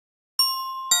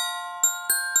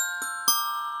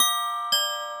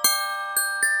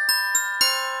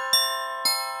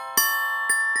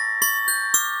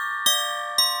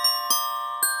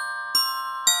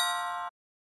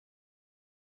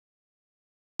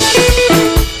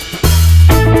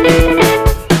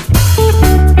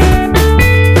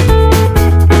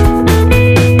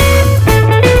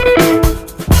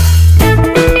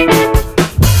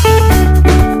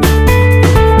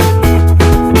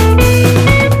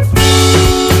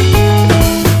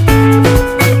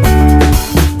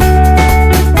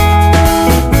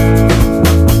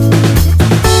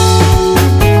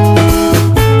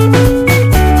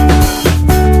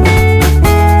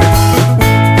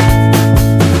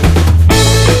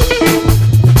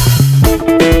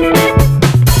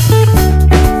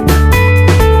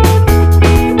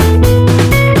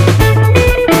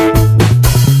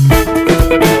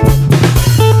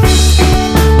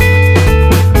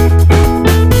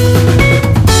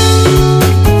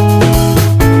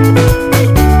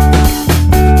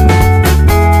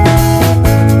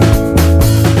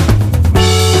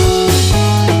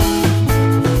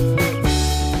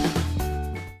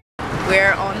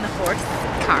horse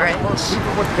carriage.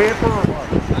 People with paper or what?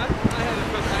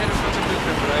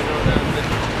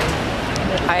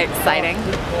 How exciting.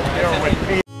 There with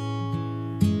paper.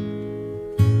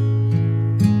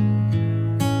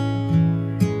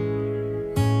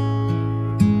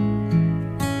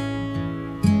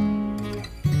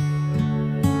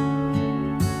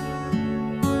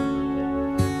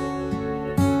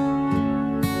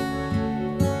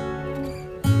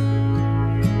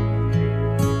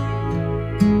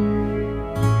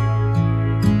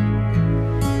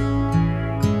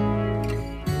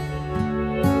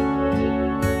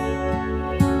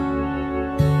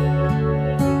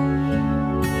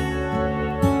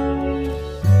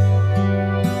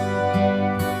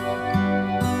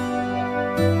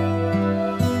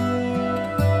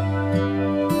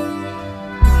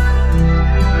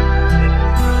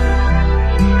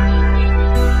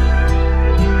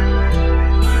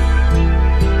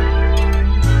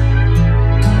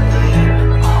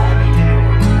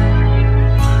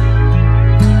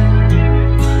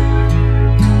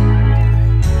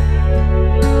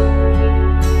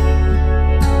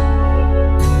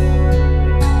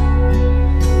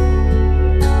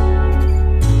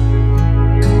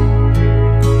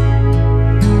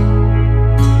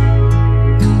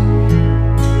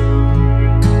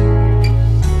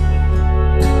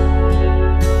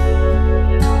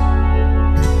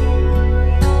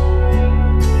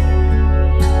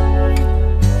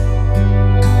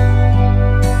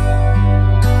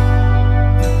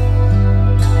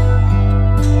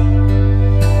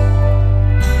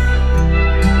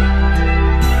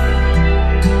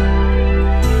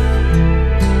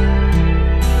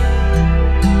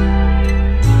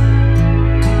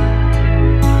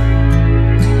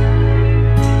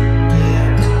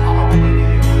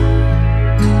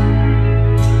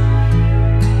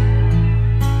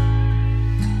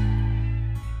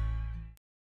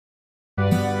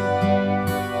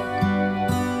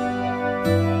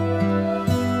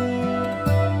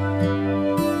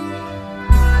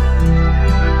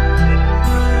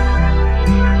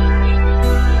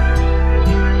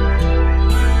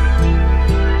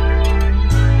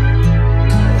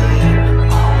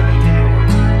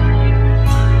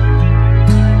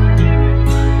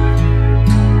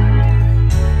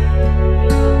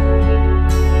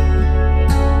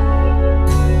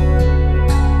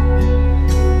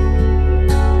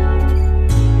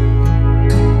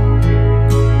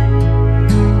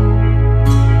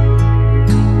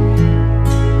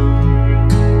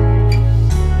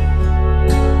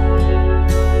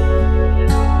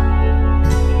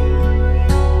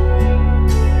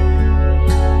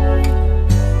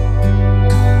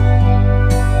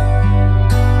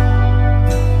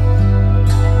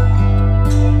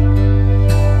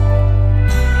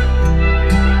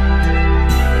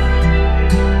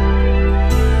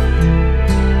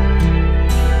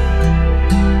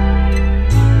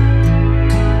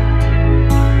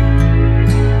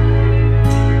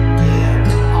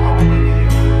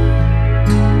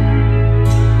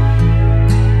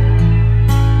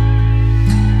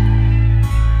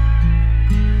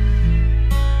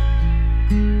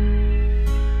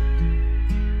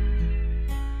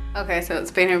 Okay, so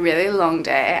it's been a really long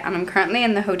day and I'm currently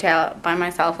in the hotel by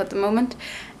myself at the moment.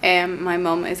 My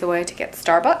mum is away to get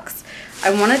Starbucks.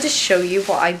 I wanted to show you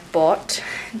what I bought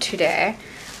today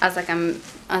as like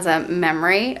as a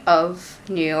memory of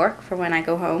New York for when I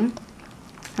go home.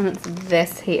 And it's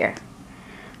this here.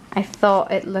 I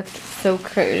thought it looked so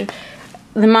cool.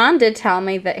 The man did tell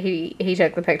me that he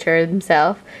took the picture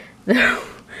himself. Though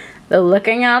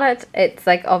looking at it, it's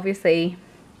like obviously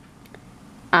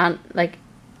like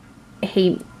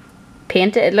he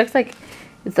painted it. Looks like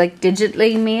it's like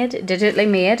digitally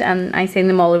made, and I seen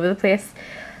them all over the place.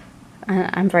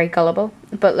 I'm very gullible,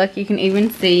 but look, you can even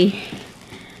see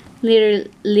Lady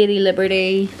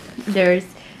Liberty. There's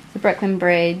the Brooklyn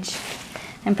Bridge,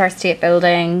 Empire State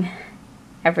Building,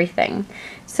 everything.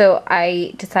 So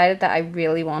I decided that I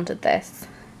really wanted this.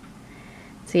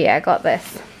 So yeah, I got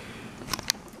this.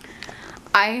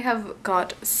 I have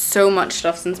got so much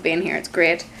stuff since being here. It's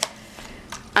great.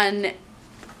 And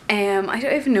I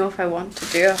don't even know if I want to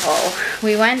do a haul.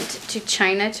 We went to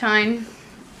Chinatown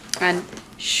and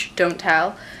shh, don't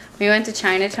tell. We went to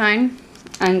Chinatown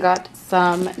and got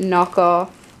some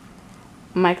knockoff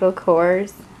Michael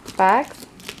Kors bags.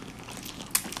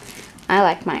 I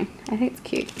like mine. I think it's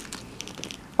cute.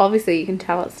 Obviously you can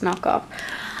tell it's knockoff.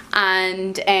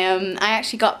 And I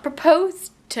actually got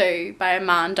proposed to by a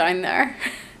man down there.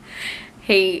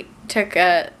 He took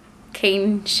a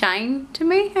keen shine to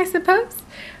me, I suppose,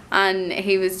 and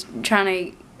he was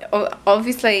trying to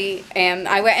obviously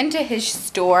I went into his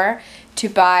store to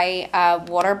buy a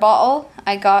water bottle.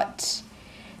 I got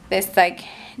this like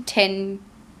tin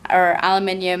or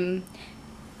aluminium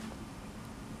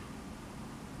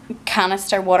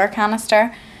canister, water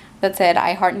canister that said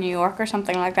I Heart New York or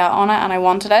something like that on it, and I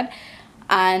wanted it,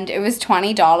 and it was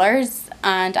 $20,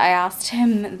 and I asked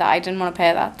him that I didn't want to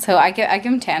pay that, so I give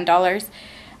him $10,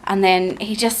 and then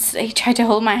he tried to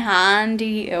hold my hand.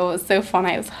 It was so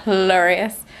funny, it was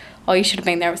hilarious. Oh, you should have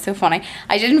been there, it was so funny.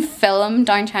 I didn't film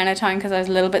down Chinatown because I was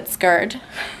a little bit scared.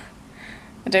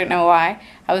 I don't know why.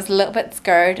 I was a little bit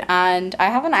scared, and I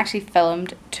haven't actually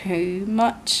filmed too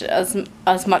much, as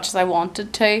much as I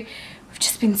wanted to. We've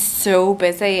just been so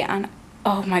busy, and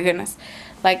oh my goodness.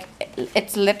 Like,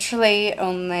 it's literally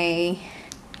only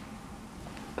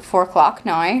 4 o'clock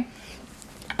now,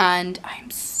 and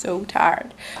I'm so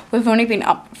tired. We've only been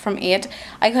up from 8.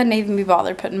 I couldn't even be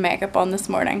bothered putting makeup on this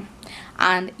morning.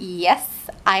 And yes,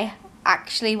 I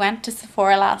actually went to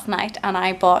Sephora last night and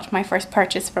I bought my first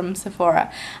purchase from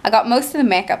Sephora. I got most of the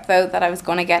makeup though that I was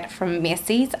going to get from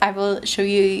Macy's. I will show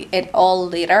you it all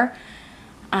later.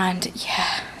 And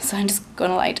yeah, so I'm just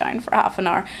going to lie down for half an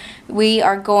hour. We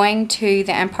are going to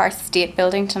the Empire State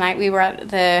Building tonight. We were at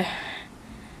the,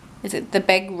 is it the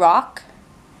Big Rock?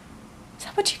 Is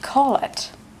that what you call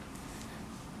it?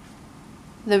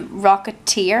 The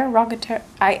Rocketeer?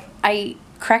 I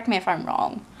correct me if I'm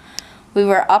wrong. We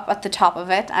were up at the top of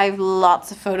it. I have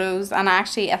lots of photos, and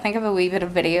actually I think I have a wee bit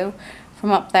of video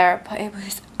from up there, but it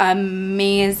was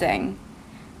amazing.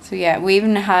 So yeah, we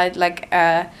even had like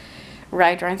a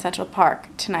ride around Central Park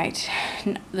tonight,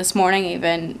 this morning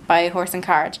even, by horse and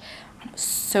carriage, and it was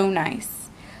so nice.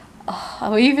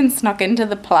 Oh, we even snuck into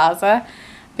the plaza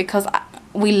because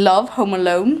we love Home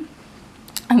Alone,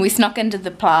 and we snuck into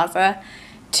the plaza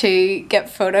to get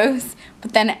photos,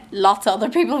 but then lots of other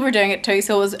people were doing it too,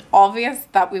 so it was obvious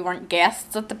that we weren't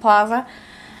guests at the plaza.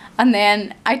 And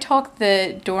then I talked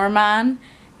the doorman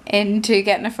into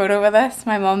getting a photo with us.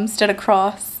 My mum stood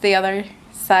across the other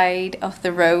side of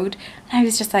the road, and I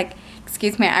was just like,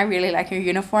 excuse me, I really like your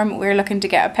uniform, we're looking to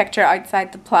get a picture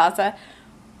outside the plaza,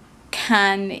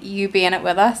 can you be in it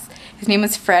with us? His name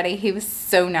was Freddie. He was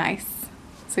so nice.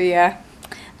 So yeah,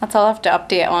 that's all I have to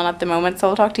update on at the moment, so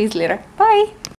I'll talk to you later. Bye!